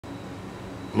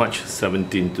March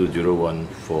 17,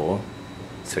 2014,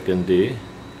 second day.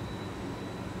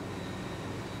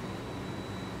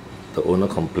 The owner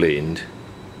complained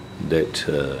that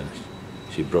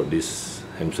she brought this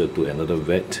hamster to another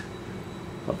vet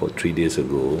about 3 days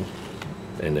ago,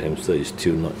 and the hamster is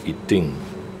still not eating.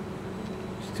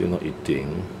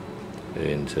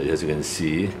 And as you can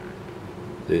see,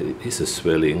 there is a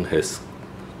swelling, has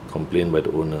complained by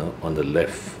the owner on the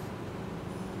left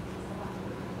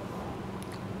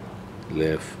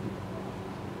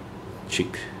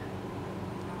cheek.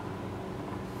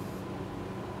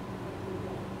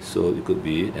 So it could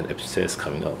be an abscess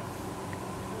coming out.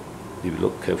 If you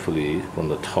look carefully from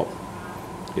the top,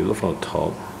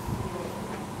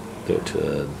 that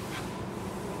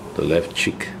the left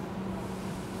cheek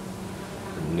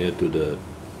near to the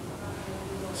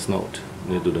snout,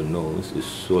 near to the nose, is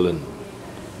swollen,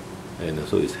 and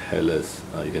also is hairless.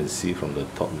 You can see from the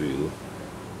top view,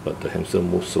 but the hamster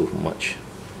moves so much.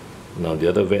 Now the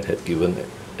other vet had given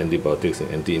antibiotics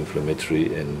and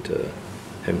anti-inflammatory, and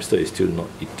hamster is still not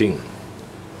eating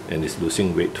and is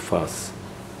losing weight fast.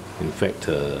 In fact,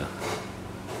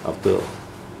 after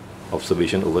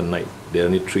observation overnight, there are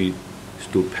only 3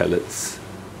 stool pellets.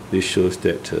 This shows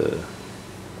that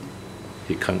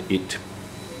he can't eat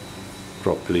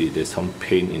properly. There's some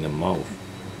pain in the mouth,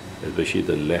 especially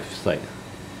the left side.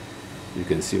 You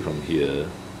can see from here.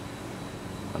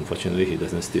 Unfortunately, he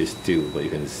doesn't stay still, but you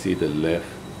can see the left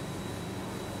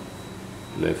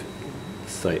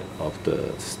side of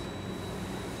the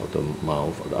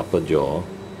mouth, of the upper jaw,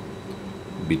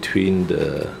 between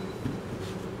the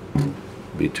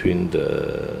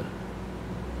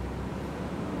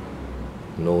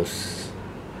nose.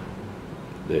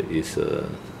 There is a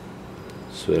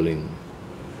swelling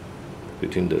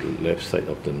between the left side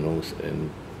of the nose and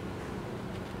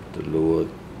the lower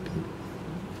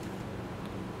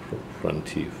front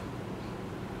teeth.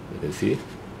 You can see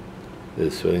the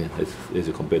swelling as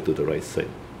compared to the right side.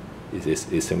 It is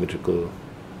asymmetrical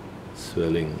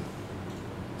swelling.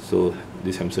 So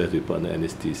this hamster has to be put under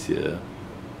anesthesia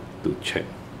to check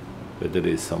whether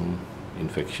there is some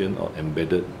infection or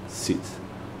embedded cysts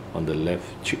on the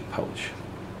left cheek pouch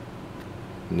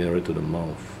nearer to the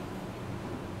mouth.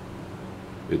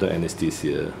 Without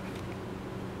anesthesia,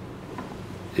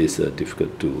 it's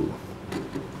difficult to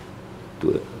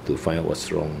find out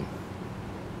what's wrong.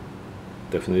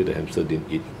 Definitely the hamster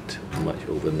didn't eat much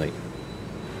overnight,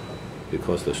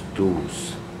 because the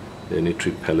stools, there are only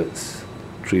 3 pellets,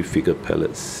 3 figure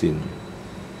pellets seen.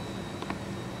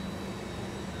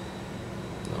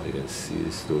 Now you can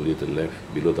see slowly the left,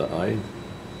 below the eye,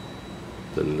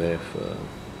 the left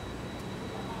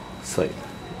side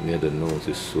near the nose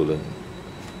is swollen.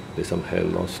 There's some hair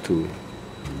loss too.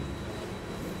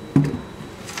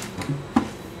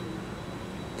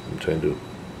 I'm trying to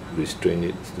restrain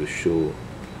it to show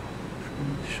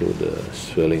the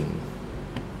swelling.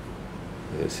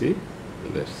 You can see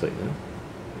the left side.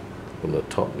 From the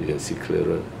top you can see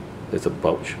clearer. There's a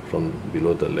bulge from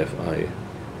below the left eye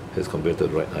as compared to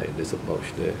the right eye. There's a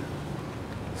bulge there.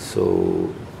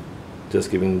 So just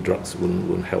giving drugs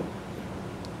won't help.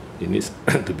 It needs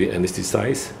to be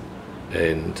anaesthesized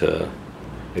and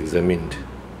examined.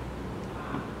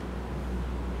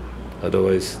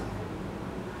 Otherwise,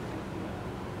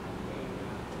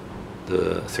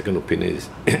 the second opinion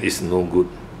is no good.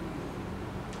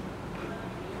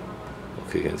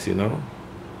 Okay, you can see now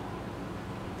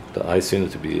the eye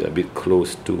seems to be a bit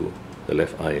close to the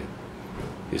left eye.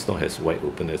 It's not as wide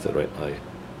open as the right eye.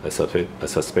 I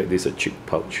suspect this is a cheek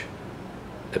pouch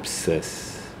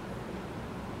abscess,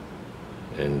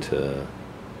 and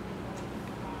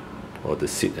or the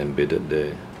cyst embedded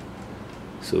there.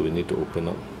 So we need to open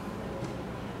up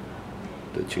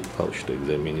the cheek pouch to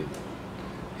examine it.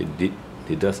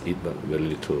 He does eat, but very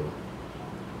little.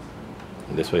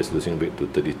 And that's why he's losing weight to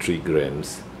 33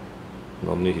 grams.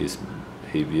 Normally he's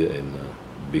heavier and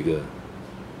bigger,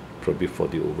 probably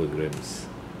 40 over grams.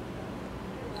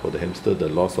 For the hamster, the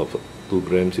loss of 2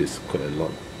 grams is quite a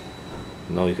lot.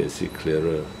 Now you can see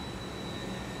clearer.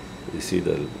 You see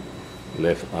the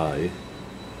left eye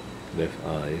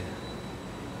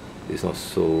is not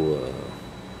so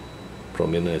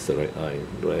prominent as the right eye.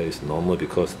 The right eye is normal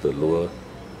because the lower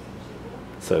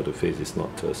side of the face is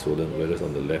not swollen, whereas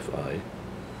on the left eye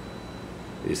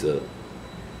is a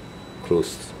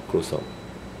close up.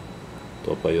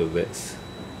 Toa Payoh Vets,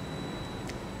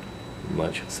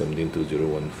 March 17,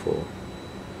 2014.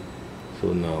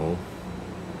 So now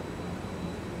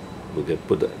we'll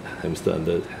put the hamster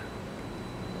under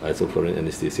isoflurane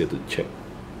anesthesia to check.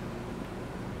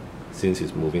 Since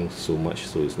it's moving so much,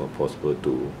 so it's not possible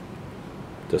to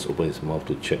just open his mouth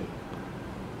to check.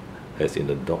 as in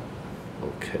the dog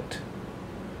or cat.